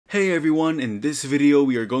Hey everyone, in this video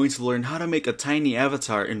we are going to learn how to make a tiny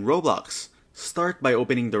avatar in Roblox. Start by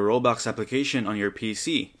opening the Roblox application on your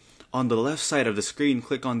PC. On the left side of the screen,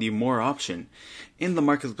 click on the More option. In the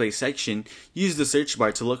Marketplace section, use the search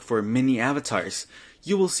bar to look for mini avatars.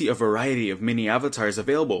 You will see a variety of mini avatars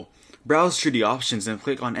available. Browse through the options and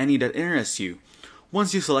click on any that interests you.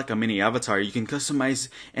 Once you select a mini avatar, you can customize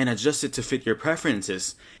and adjust it to fit your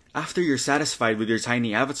preferences. After you're satisfied with your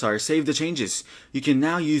tiny avatar, save the changes. You can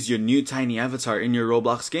now use your new tiny avatar in your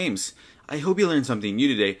Roblox games. I hope you learned something new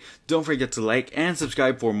today. Don't forget to like and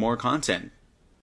subscribe for more content.